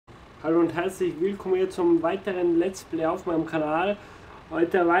Hallo und herzlich willkommen hier zum weiteren Let's Play auf meinem Kanal.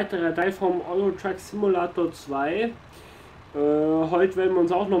 Heute ein weiterer Teil vom Euro Truck Simulator 2. Heute werden wir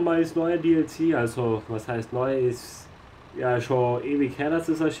uns auch nochmal das neue DLC, also was heißt neu, ist ja schon ewig her, dass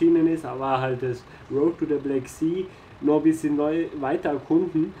es erschienen ist, aber halt das Road to the Black Sea noch ein bisschen neu weiter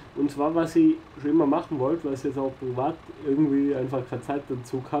erkunden. Und zwar, was ich schon immer machen wollte, was ich jetzt auch privat irgendwie einfach keine Zeit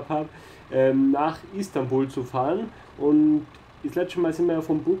dazu gehabt habe, nach Istanbul zu fahren. Und das letzte Mal sind wir ja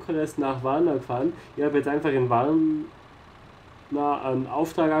von Bukarest nach Varna gefahren. Ich habe jetzt einfach in Varna einen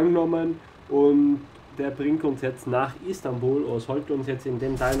Auftrag angenommen und der bringt uns jetzt nach Istanbul, oder sollte uns jetzt in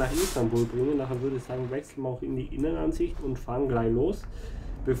dem Teil nach Istanbul bringen. Nachher würde ich sagen, wechseln wir auch in die Innenansicht und fahren gleich los,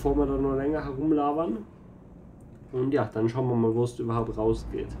 bevor wir da noch länger herumlabern. Und ja, dann schauen wir mal, wo es überhaupt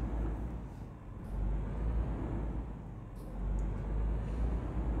rausgeht.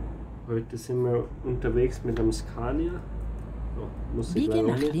 Heute sind wir unterwegs mit einem Scania. So, muss ich Biege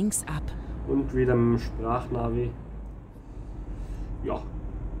nach links ab. Und wieder mit dem Sprachnavi. Ja,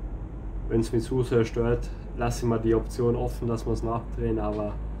 wenn es mich zu sehr stört, lasse ich mal die Option offen, dass wir es nachdrehen,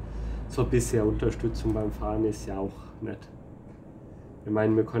 aber so ein bisschen Unterstützung beim Fahren ist ja auch nett. Ich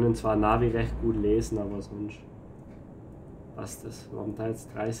meine, wir können zwar Navi recht gut lesen, aber sonst passt das. Warum da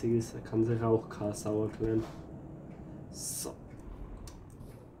jetzt 30 ist, kann sich auch kein Sau erklären. So.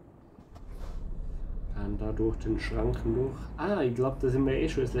 Dann da durch den Schranken durch. Ah, ich glaube, da sind wir eh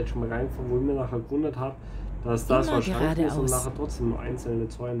schon das letzte Mal reingefahren, wo ich mir nachher gewundert habe, dass das so ein Schranken ist und nachher trotzdem nur einzelne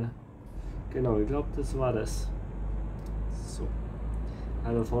Zäune. Genau, ich glaube, das war das. So.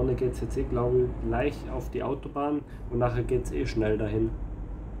 Also vorne geht es jetzt eh, glaube ich, gleich auf die Autobahn und nachher geht es eh schnell dahin.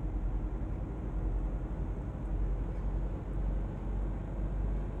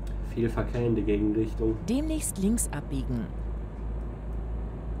 Viel Verkehr in die Gegenrichtung. Demnächst links abbiegen.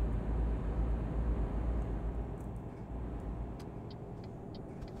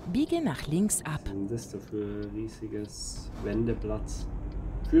 Biege nach links ab. Was ist denn das da für riesiges Wendeplatz?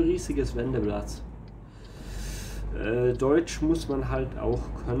 Für riesiges Wendeplatz. Deutsch muss man halt auch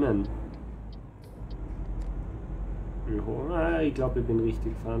können. Ja, ich glaube, ich bin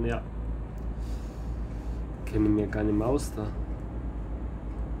richtig gefahren, ja. Kenne mir gar nicht mehr aus da.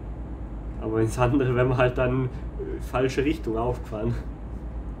 Aber ins andere, wenn man halt dann falsche Richtung aufgefahren.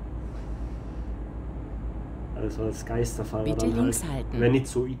 Also als Geisterfahrer bitte dann links halt. halten. Wäre nicht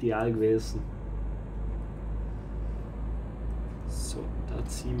so ideal gewesen. So, da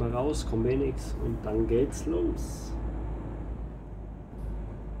ziehen wir raus, kommt eh nix und dann geht's los.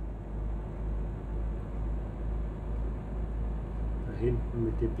 Da hinten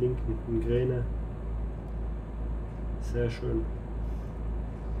mit den blinkenden Kräne. Sehr schön.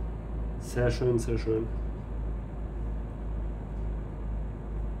 Sehr schön, sehr schön.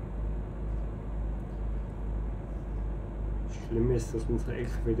 Schlimm ist, dass unsere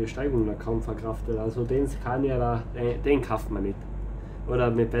LKW die Steigung da kaum verkraftet. Also den kann ja da, den kauft man nicht.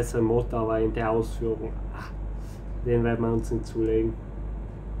 Oder mit besserem Motor, aber in der Ausführung, den werden wir uns nicht zulegen.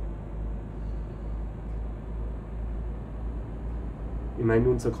 Ich meine,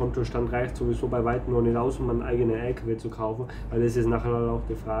 unser Kontostand reicht sowieso bei weitem noch nicht aus, um einen eigenen LKW zu kaufen, weil das ist nachher auch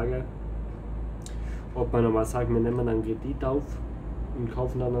die Frage, ob man nochmal sagt, wir nehmen einen Kredit auf und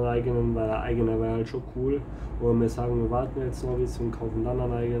kaufen dann einen eigenen, weil der eigene wäre halt schon cool, oder wir sagen, wir warten jetzt noch ein bisschen und kaufen dann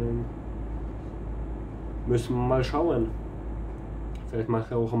einen eigenen. Müssen wir mal schauen. Vielleicht mache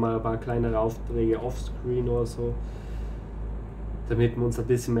ich auch mal ein paar kleinere Aufträge offscreen oder so, damit wir uns ein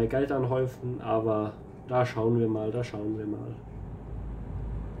bisschen mehr Geld anhäufen, aber da schauen wir mal, da schauen wir mal.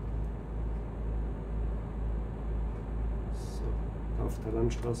 So, auf der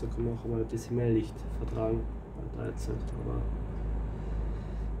Landstraße können wir auch mal ein bisschen mehr Licht vertragen, bei 13, aber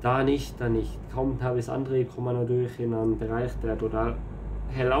da nicht, da nicht. Kaum habe ich das andere, kommen wir natürlich in einen Bereich, der total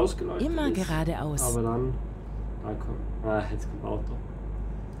hell ausgeleuchtet immer ist. geradeaus. Aber dann, da kommt, jetzt kommt Auto.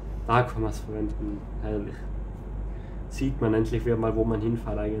 Da kann man es verwenden, herrlich. Sieht man endlich wieder mal, wo man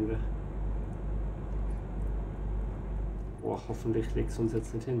hinfährt eigentlich. Boah, hoffentlich legt es uns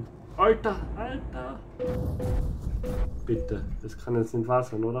jetzt nicht hin. Alter, Alter! Bitte, das kann jetzt nicht wahr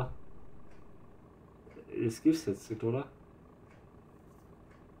sein, oder? Das gibt's jetzt nicht, oder?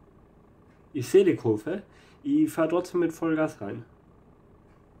 Ich sehe die Kurve, ich fahre trotzdem mit Vollgas rein.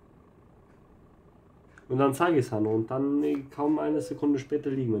 Und dann sage ich es noch und dann kaum eine Sekunde später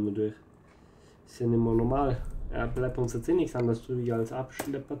liegen wir durch. Ist ja nicht mehr normal. Ja, bleibt uns jetzt eh nichts anderes drüber als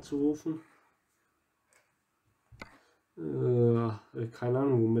Abschlepper zu rufen. Keine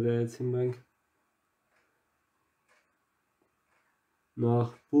Ahnung, wo wir der jetzt hinbringt.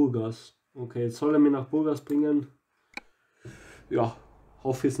 Nach Burgas. Okay, jetzt soll er mir nach Burgas bringen. Ja,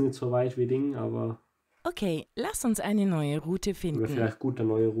 hoffe ist nicht so weit wie Ding, aber Okay, lass uns eine neue Route Wäre finden. vielleicht gut, eine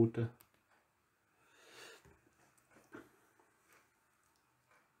neue Route.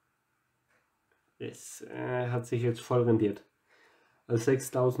 Es hat sich jetzt voll rendiert. Als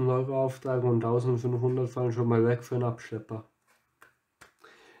 6.000 Euro Auftrag und 1.500 fallen schon mal weg für einen Abschlepper.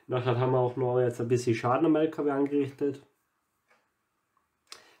 Nachher haben wir auch noch jetzt ein bisschen Schaden am LKW angerichtet.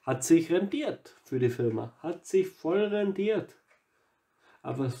 Hat sich rendiert für die Firma. Hat sich voll rendiert.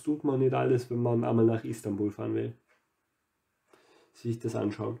 Aber das tut man nicht alles, wenn man einmal nach Istanbul fahren will. Sich das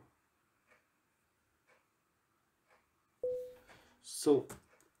anschauen. So.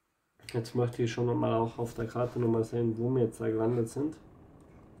 Jetzt möchte ich schon mal auch auf der Karte nochmal sehen, wo wir jetzt da gelandet sind.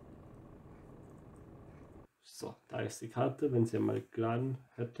 So, da ist die Karte, wenn sie einmal geladen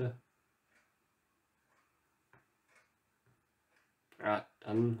hätte. Ja,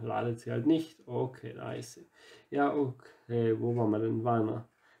 dann ladet sie halt nicht. Okay, da ist sie. Ja, okay, wo waren wir denn? Varna.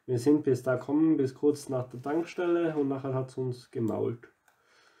 Wir sind bis da gekommen, bis kurz nach der Tankstelle und nachher hat es uns gemault.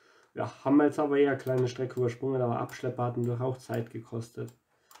 Ja, haben wir jetzt aber eher eine kleine Strecke übersprungen, aber Abschlepper hat natürlich auch Zeit gekostet.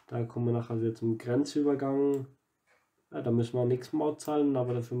 Da kommen wir nachher wieder zum Grenzübergang. Ja, da müssen wir nichts Maut zahlen,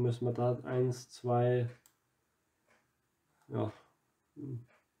 aber dafür müssen wir da 1, 2, ja,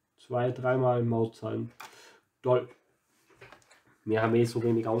 2, 3 Mal Maut zahlen. Toll. Wir haben eh so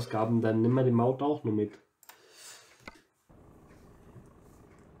wenig Ausgaben, dann nehmen wir die Maut auch noch mit.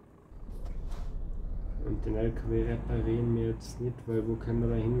 Und den LKW reparieren wir jetzt nicht, weil wo können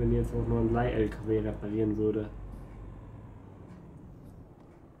wir da hin, wenn ich jetzt auch noch einen Leih-LKW reparieren würde?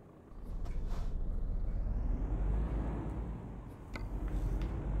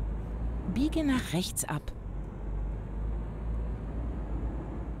 Biege nach rechts ab.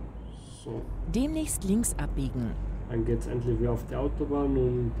 So, Demnächst links abbiegen. dann geht es endlich wieder auf die Autobahn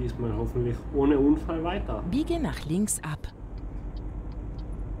und diesmal hoffentlich ohne Unfall weiter. Biege nach links ab.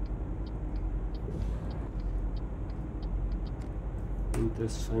 Und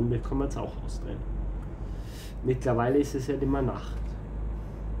das Fremdbild kann man jetzt auch ausdrehen. Mittlerweile ist es ja immer Nacht.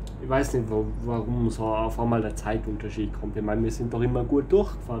 Ich weiß nicht, warum so auf einmal der Zeitunterschied kommt. Ich meine, wir sind doch immer gut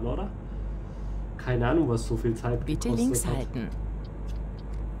durchgefahren, oder? Keine Ahnung, was so viel Zeit Bitte gekostet links hat. halten.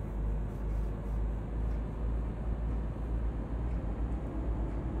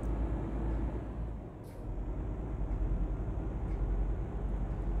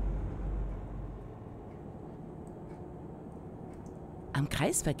 Am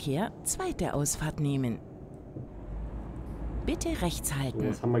Kreisverkehr zweite Ausfahrt nehmen. Bitte rechts So, halten.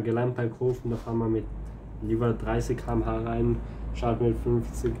 was haben wir gelernt bei Kurven? Da fahren wir mit lieber 30 km/h rein, schalten mit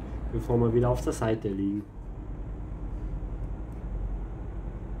 50, bevor wir wieder auf der Seite liegen.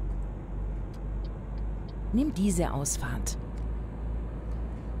 Nimm diese Ausfahrt.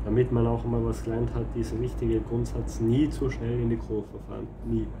 Damit man auch mal was gelernt hat, dieser wichtige Grundsatz, nie zu schnell in die Kurve fahren.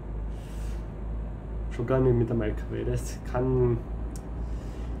 Nie. Schon gar nicht mit dem LKW. Das kann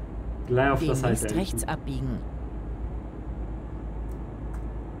gleich auf der Seite Demnächst rechts enden. abbiegen.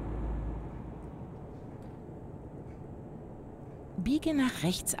 Biege nach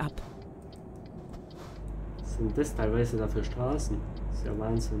rechts ab. Was sind das teilweise da für Straßen? Das ist ja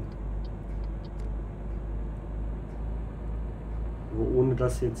Wahnsinn. Aber ohne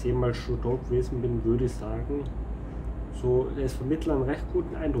dass ich jetzt jemals schon dort gewesen bin, würde ich sagen, so, es vermittelt einen recht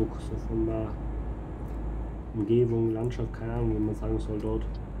guten Eindruck so von der Umgebung, Landschaft, keine Ahnung, wie man sagen soll dort.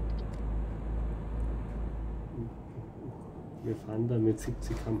 Wir fahren da mit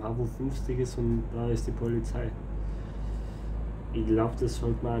 70 km/h, wo 50 ist und da ist die Polizei. Ich glaube, das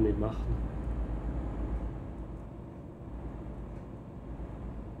sollte man auch nicht machen.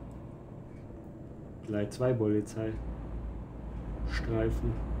 Gleich 2 Polizeistreifen.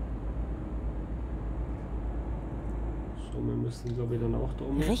 So, wir müssen glaube ich dann auch da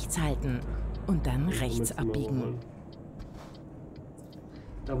um. Rechts halten und dann Und rechts jetzt mal abbiegen. überholen.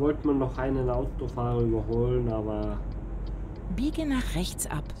 Da wollte man noch einen Autofahrer überholen, aber Biege nach rechts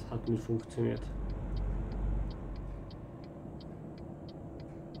ab. es hat nicht funktioniert.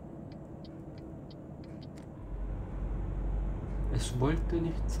 Es wollte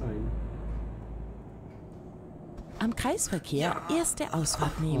nicht sein. Am Kreisverkehr erste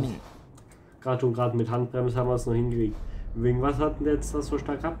Ausfahrt nehmen. Gerade mit Handbremse haben wir es noch hingekriegt. Wegen was hat denn der jetzt da so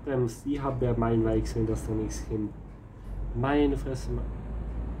stark abbremst? Ich habe ja meilenweit gesehen, dass da nichts kommt. Meine Fresse.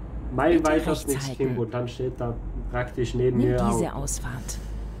 Meilenweit Bitte dass nichts rechts halten. kommt und dann steht da praktisch neben Nimm mir diese auch. Ausfahrt.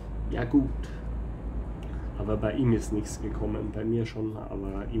 Ja gut. Aber bei ihm ist nichts gekommen. Bei mir schon.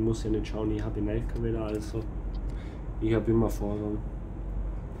 Aber ich muss ja nicht schauen, ich habe den LKW da, also ich habe immer Vorrang.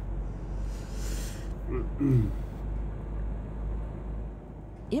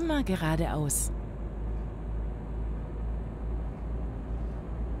 Immer geradeaus.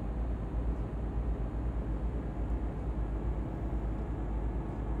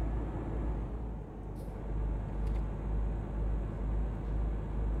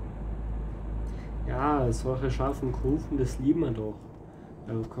 Ja, solche scharfen Kurven, das lieben wir doch.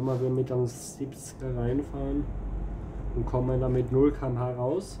 Da können wir mit einem 70er reinfahren und kommen dann mit 0 km/h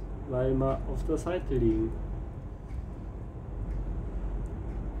raus, weil wir auf der Seite liegen.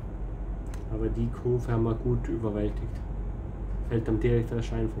 Aber die Kurve haben wir gut überwältigt. Fällt dann direkt der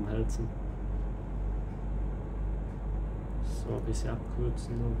Schein vom Herzen. So, ein bisschen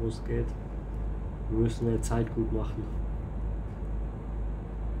abkürzen, wo es geht. Wir müssen ja Zeit gut machen.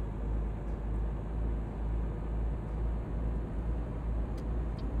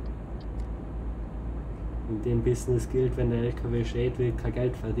 In dem Business gilt, wenn der LKW steht, wird kein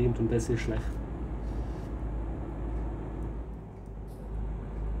Geld verdient und das ist schlecht.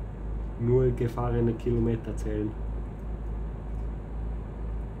 Nur gefahrene Kilometer zählen.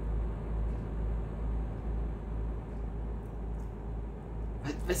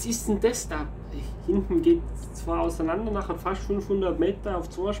 Was ist denn das da? Hinten geht zwar auseinander, nachher fast 500 Meter auf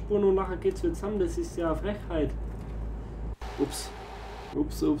 2 Spuren und nachher geht es wieder zusammen. Das ist ja eine Frechheit. Ups.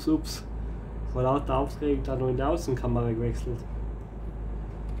 Ups. Vor lauter Aufregung da noch in der Außenkamera gewechselt.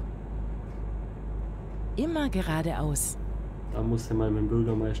 Immer geradeaus. Da musste mal mit dem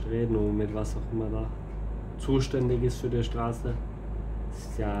Bürgermeister reden und mit was auch immer da zuständig ist für die Straße. Das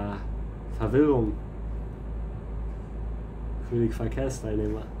ist ja Verwirrung für die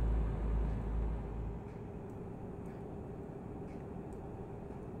Verkehrsteilnehmer.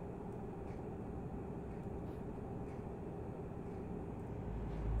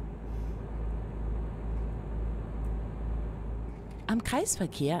 Am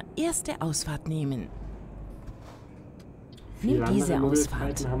Kreisverkehr erste Ausfahrt nehmen. Viele Nimm diese andere Ausfahrt.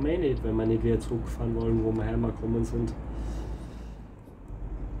 Möglichkeiten haben wir nicht, wenn wir nicht wieder zurückfahren wollen, wo wir hergekommen sind.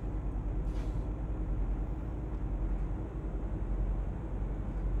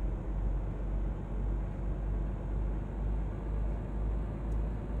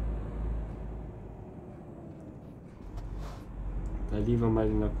 Da lieber mal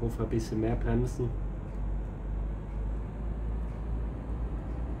in der Kurve ein bisschen mehr bremsen.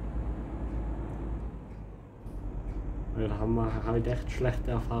 Weil da haben wir halt echt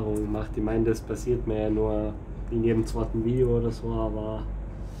schlechte Erfahrungen gemacht. Ich meine, das passiert mir ja nur in jedem zweiten Video oder so, aber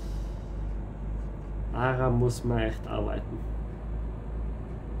daran muss man echt arbeiten.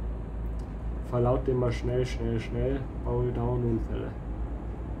 Verlaut immer schnell, baue down Unfälle.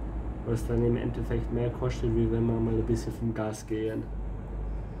 Was dann im Endeffekt mehr kostet, wie wenn wir mal ein bisschen vom Gas gehen.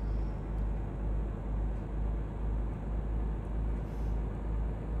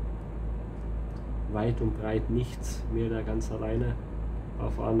 Weit und breit nichts, mir da ganz alleine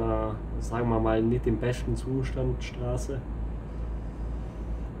auf einer, sagen wir mal, nicht im besten Zustand Straße.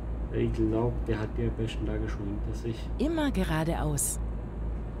 Ich glaube, der hat die am besten da geschwimmt, dass ich. Immer geradeaus.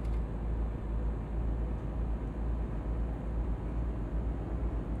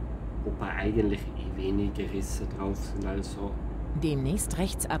 Wobei eigentlich wenige Risse drauf sind, also Demnächst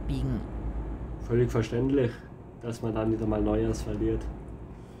rechts abbiegen. völlig verständlich, dass man da nicht einmal Neues verliert.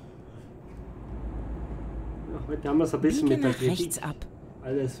 Heute haben wir es ein bisschen Biege mit der nach Kritik. rechts ab.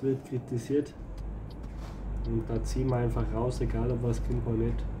 Alles wird kritisiert. Und da ziehen wir einfach raus, egal ob was kommt oder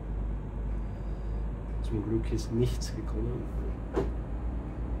nicht. Zum Glück ist nichts gekommen.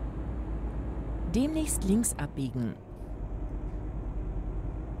 Demnächst links abbiegen.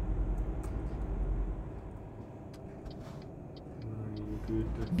 Meine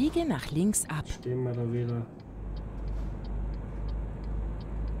Güte. Biege nach links ab. Stehen wir da wieder.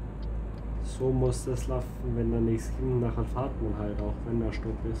 So muss das laufen, wenn da nichts kommt, nachher fahrt man halt auch, wenn der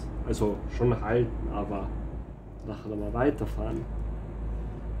Stopp ist. Also schon halten, aber nachher dann mal weiterfahren.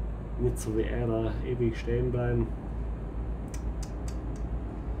 Nicht so wie er da ewig stehen bleiben.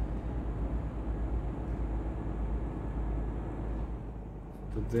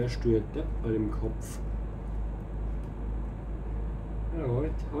 Da wärst du ja Depp bei dem Kopf. Ja,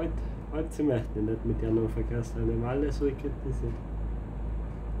 heute sind wir echt nicht mit den anderen Verkehrsteilnehmern. Alles so kritisiert.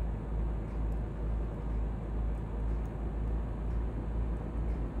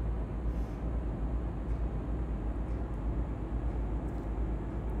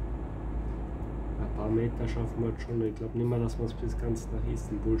 Meter schaffen wir jetzt schon. Ich glaube nicht mehr, dass wir es bis ganz nach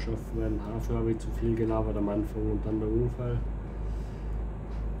Istanbul schaffen werden. Dafür habe ich zu viel gelabert am Anfang und dann der Unfall.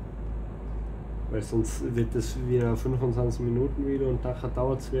 Weil sonst wird es wieder 25 Minuten wieder und nachher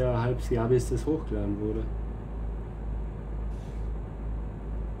dauert es wieder ein halbes Jahr, bis das hochgeladen wurde.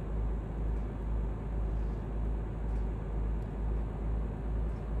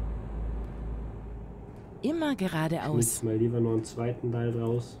 Immer geradeaus. Schnitt mal lieber noch einen zweiten Teil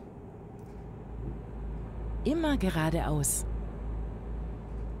draus. Immer geradeaus.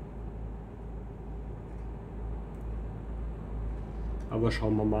 Aber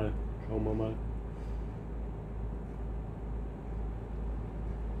schauen wir mal.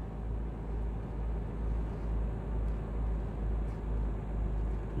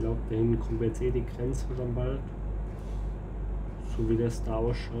 Ich glaube, da hinten kommt jetzt eh die Grenze dann bald. So wie das da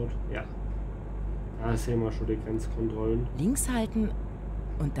ausschaut. Ja. Da sehen wir schon die Grenzkontrollen. Links halten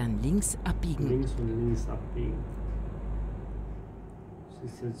und dann links abbiegen. Links und links abbiegen.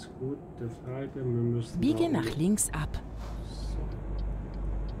 Das ist jetzt gut, die Frage. Wir müssen Biege nach links ab. So.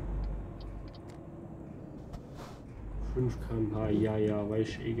 5 km/h, ja, weiß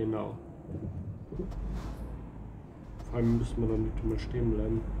ich eh genau. Vor allem müssen wir dann nicht mal stehen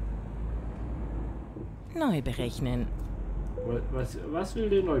bleiben. Neu berechnen. Was will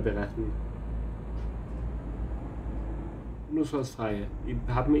der neu berechnen? Nur so als Frage. Ich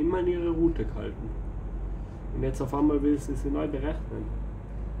habe mir immer in ihre Route gehalten. Und jetzt auf einmal will sie neu berechnen.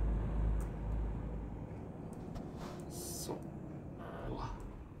 So. Boah.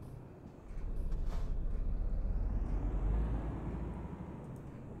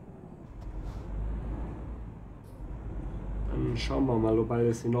 Dann schauen wir mal, ob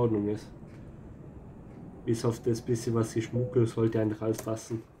alles in Ordnung ist. Bis auf das bisschen, was sie schmuggelt, sollte eigentlich alles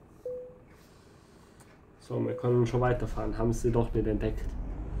passen. So, wir können schon weiterfahren. Haben sie doch nicht entdeckt.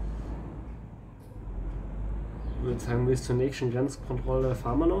 Ich würde sagen, bis zur nächsten Grenzkontrolle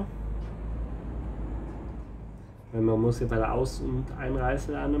fahren wir noch. Weil man muss ja bei der Aus- und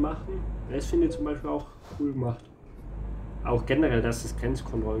Einreise eine machen. Das finde ich zum Beispiel auch cool gemacht. Auch generell, dass es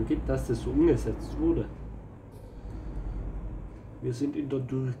Grenzkontrollen gibt, dass das so umgesetzt wurde. Wir sind in der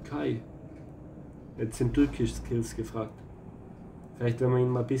Türkei. Jetzt sind Türkisch-Skills gefragt. Vielleicht, wenn wir ihm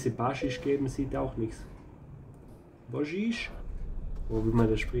mal ein bisschen Baschisch geben, sieht er auch nichts. Baschisch? Oh, wie man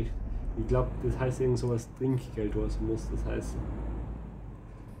das spricht. Ich glaube, das heißt irgend sowas Trinkgeld oder so muss das heißen.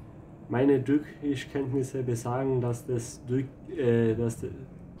 Meine Türkischkenntnisse besagen, dass das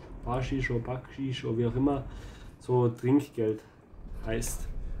Baschisch oder Bakschisch oder wie auch immer so Trinkgeld heißt.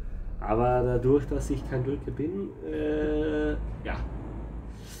 Aber dadurch, dass ich kein Türke bin, ja.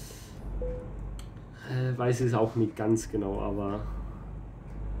 Weiß ich es auch nicht ganz genau, aber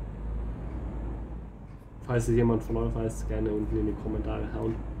falls es jemand von euch weiß, gerne unten in die Kommentare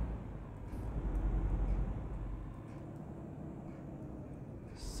hauen.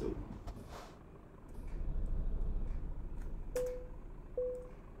 So.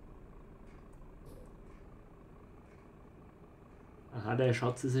 Aha, der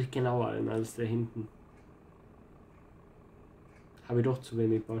schaut sie sich genauer an als der hinten. Habe ich doch zu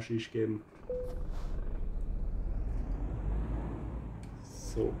wenig Baschisch gegeben.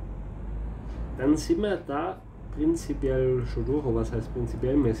 So, dann sind wir da prinzipiell schon durch, aber was heißt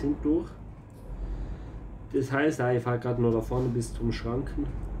prinzipiell? Wir sind durch. Das heißt, ich fahre gerade noch da vorne bis zum Schranken.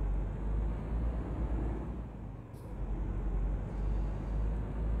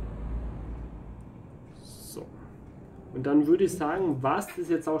 So, und dann würde ich sagen, war es das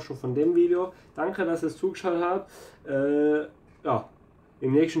jetzt auch schon von dem Video. Danke, dass ihr es zugeschaut habt. Ja,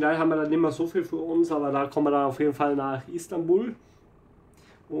 im nächsten Teil haben wir dann nicht mehr so viel für uns, aber da kommen wir dann auf jeden Fall nach Istanbul.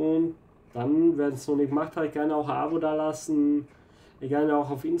 Und dann, wer es noch nicht gemacht hat, gerne auch ein Abo da lassen, gerne auch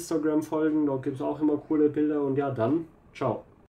auf Instagram folgen, da gibt es auch immer coole Bilder und ja, dann, ciao.